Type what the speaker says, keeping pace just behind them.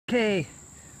Okay,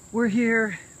 we're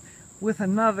here with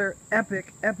another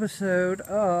epic episode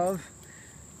of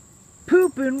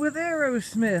Poopin' with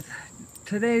AEROSMITH.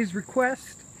 Today's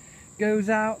request goes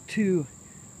out to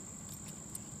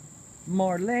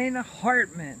Marlana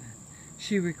Hartman.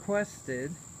 She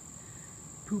requested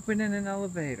pooping in an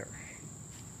elevator.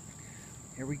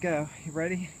 Here we go. You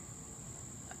ready?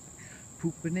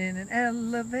 Pooping in an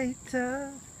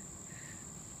elevator,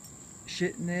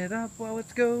 shitting it up while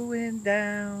it's going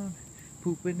down.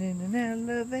 Pooping in an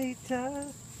elevator,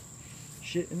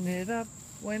 shitting it up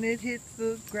when it hits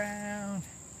the ground.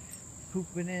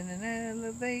 Pooping in an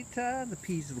elevator, the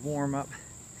peas of the warm-up.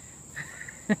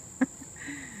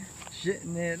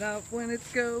 Shitting it up when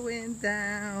it's going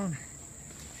down.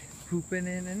 Pooping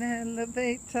in an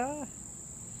elevator,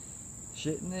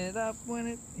 shitting it up when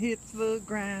it hits the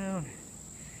ground.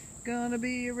 Gonna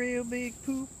be a real big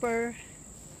pooper.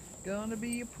 Gonna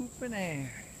be a poopin'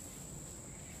 air.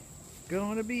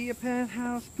 Gonna be a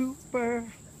penthouse pooper.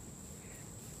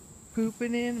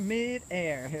 Pooping in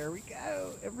mid-air. Here we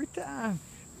go. Every time.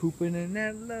 Pooping in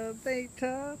an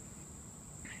elevator.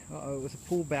 Uh-oh, it was a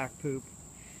pullback poop.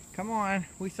 Come on.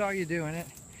 We saw you doing it.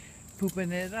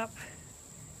 Pooping it up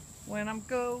when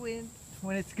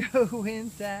it's going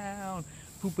down.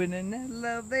 Pooping in an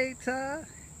elevator.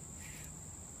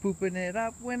 Pooping it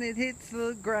up when it hits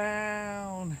the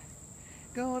ground.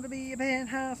 Gonna be a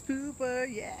penthouse pooper,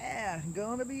 yeah.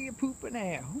 Gonna be a poopin'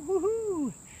 air,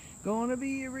 woohoo. Gonna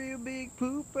be a real big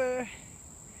pooper.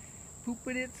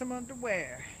 Pooping in some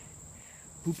underwear.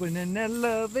 Pooping in an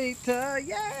elevator,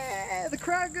 yeah. The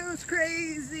crowd goes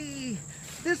crazy.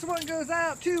 This one goes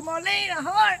out to Marlana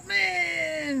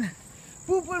Hartman.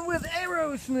 Pooping with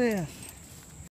AEROSMITH.